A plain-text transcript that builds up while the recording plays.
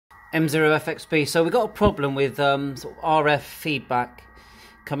M0FXB. So we've got a problem with sort of RF feedback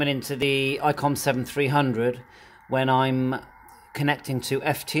coming into the ICOM 7300 when I'm connecting to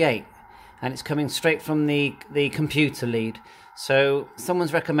FT8, and it's coming straight from the computer lead. So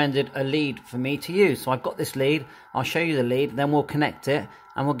someone's recommended a lead for me to use. So I've got this lead, I'll show you the lead, then we'll connect it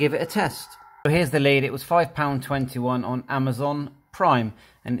and we'll give it a test. So here's the lead. It was £5.21 on Amazon Prime,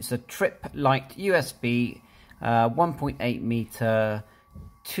 and it's a Trip Lite USB 1.8 meter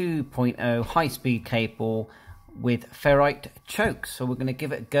 2.0 high-speed cable with ferrite chokes. So we're going to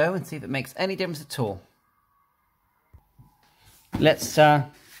give it a go and see if it makes any difference at all. Let's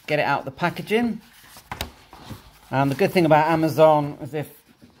get it out the packaging. The good thing about Amazon is if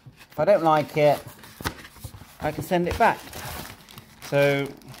I don't like it, I can send it back. So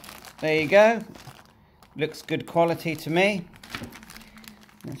there you go. Looks good quality to me.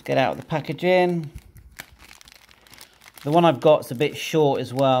 Let's get out the packaging. The one I've got is a bit short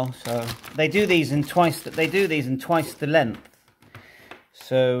as well, so they do these in twice the length.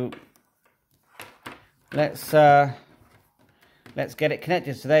 So let's get it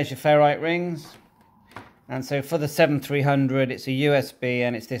connected. So there's your ferrite rings, and so for the 7300 it's a USB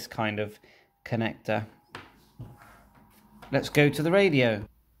and it's this kind of connector. Let's go to the radio.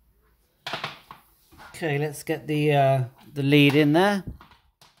 Okay, let's get the lead in there.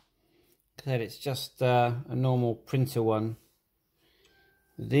 Okay, it's just a normal printer one.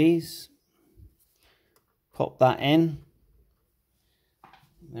 These, pop that in,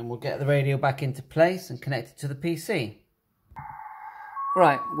 then we'll get the radio back into place and connect it to the PC.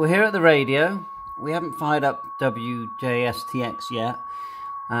 Right, we're here at the radio. We haven't fired up WJSTX yet,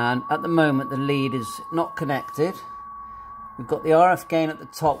 and at the moment the lead is not connected. We've got the RF gain at the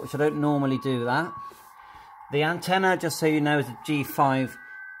top, which I don't normally do that. The antenna, just so you know, is a G5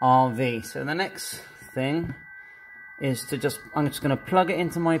 RV. So the next thing is to I'm just going to plug it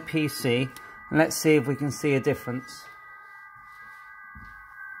into my PC and let's see if we can see a difference.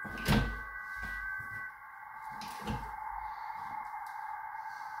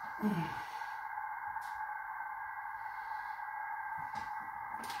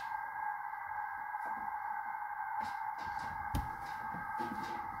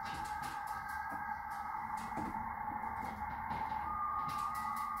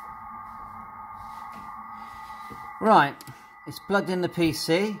 Right, it's plugged in the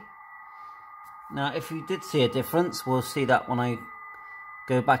PC. Now if you did see a difference, we'll see that when I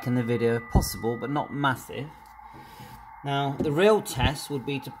go back in the video, possible but not massive. Now the real test would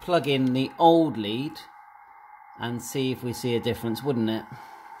be to plug in the old lead and see if we see a difference, wouldn't it?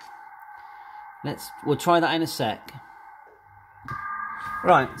 We'll try that in a sec.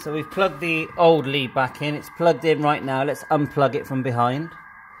 Right, so we've plugged the old lead back in. It's plugged in right now. Let's unplug it from behind.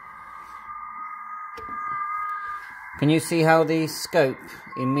 Can you see how the scope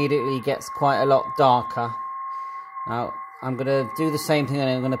immediately gets quite a lot darker? Now, I'm going to do the same thing and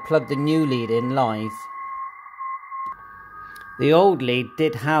I'm going to plug the new lead in live. The old lead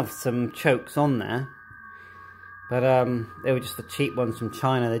did have some chokes on there, but they were just the cheap ones from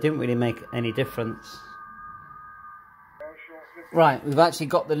China. They didn't really make any difference. Right, we've actually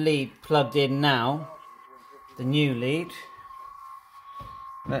got the lead plugged in now, the new lead.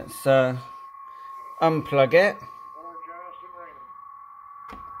 Let's unplug it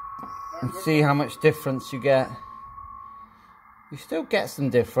and see how much difference you get. You still get some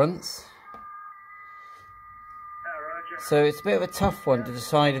difference. So it's a bit of a tough one to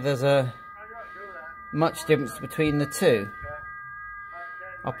decide if there's a much difference between the two.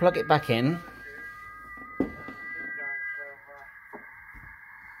 I'll plug it back in.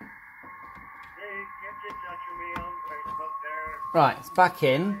 Right, it's back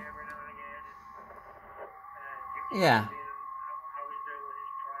in. Yeah.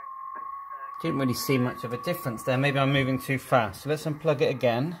 Didn't really see much of a difference there. Maybe I'm moving too fast. So let's unplug it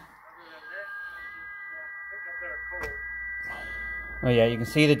again. Oh yeah, you can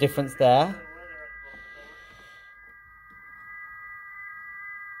see the difference there.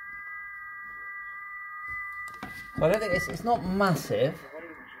 So I don't think it's not massive.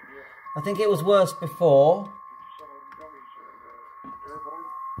 I think it was worse before.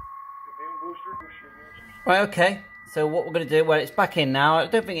 Right, okay. So what we're going to do, well, it's back in now. I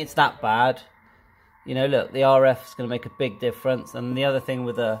don't think it's that bad. You know, look, the RF is going to make a big difference. And the other thing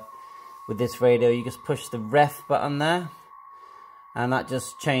with this radio, you just push the ref button there, and that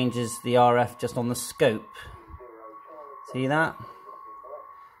just changes the RF just on the scope. See that?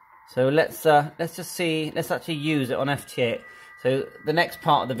 So let's just see. Let's actually use it on FT8. So the next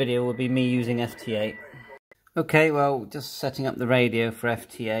part of the video will be me using FT8. Okay, well, just setting up the radio for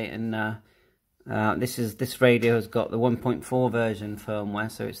FT8 and This radio has got the 1.4 version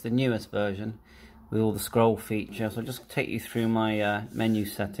firmware, so it's the newest version with all the scroll features. So I'll just take you through my menu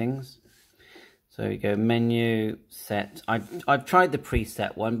settings. So we go menu set. I've tried the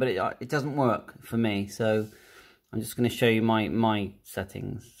preset one, but it doesn't work for me. So I'm just going to show you my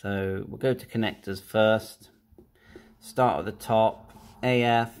settings. So we'll go to connectors first. Start at the top.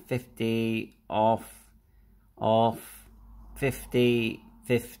 AF 50 off, 50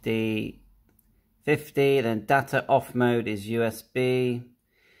 50. 50, then data off mode is USB,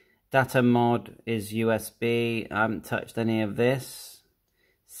 data mod is USB. I haven't touched any of this.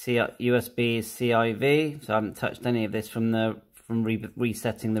 USB is CIV, so I haven't touched any of this from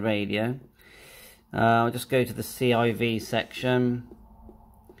resetting the radio. I'll just go to the CIV section.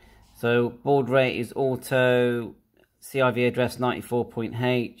 So baud rate is auto, CIV address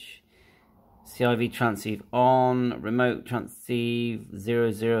 94.H, CIV transceive on, remote transceive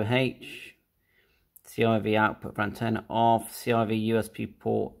 00H. CIV output for antenna off, CIV USB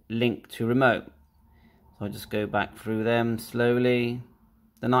port link to remote. So I'll just go back through them slowly.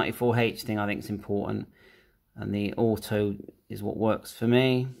 The 94H thing I think is important, and the auto is what works for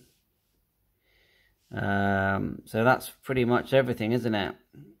me. So that's pretty much everything, isn't it?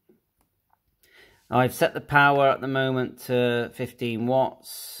 I've set the power at the moment to 15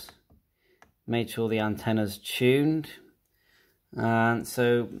 watts. Made sure the antenna's tuned, and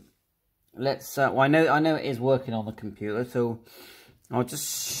so let's well, I know it is working on the computer, so I'll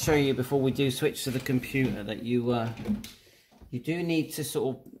just show you before we do switch to the computer that you do need to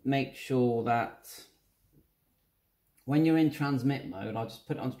sort of make sure that when you're in transmit mode, I'll just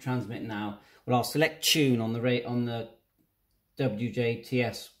put it onto transmit now. Well, I'll select tune on the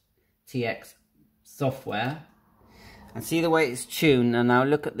WJTX software and see the way it's tuned. And now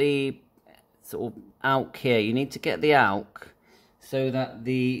look at the sort of AUK here. You need to get the AUK so that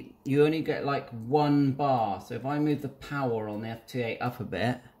you only get like 1 bar. So if I move the power on the FT8 up a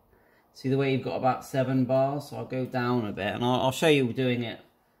bit, see the way you've got about 7 bars. So I'll go down a bit, and I'll show you doing it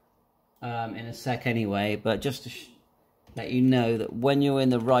in a sec anyway. But just to let you know that when you're in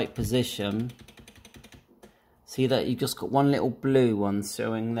the right position, see that you've just got one little blue one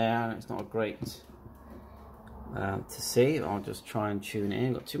showing there. It's not a great to see. I'll just try and tune it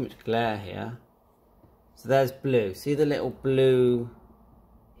in. Got too much glare here. So there's blue. See the little blue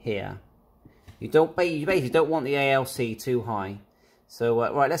here. You basically don't want the ALC too high. So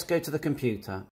right, let's go to the computer.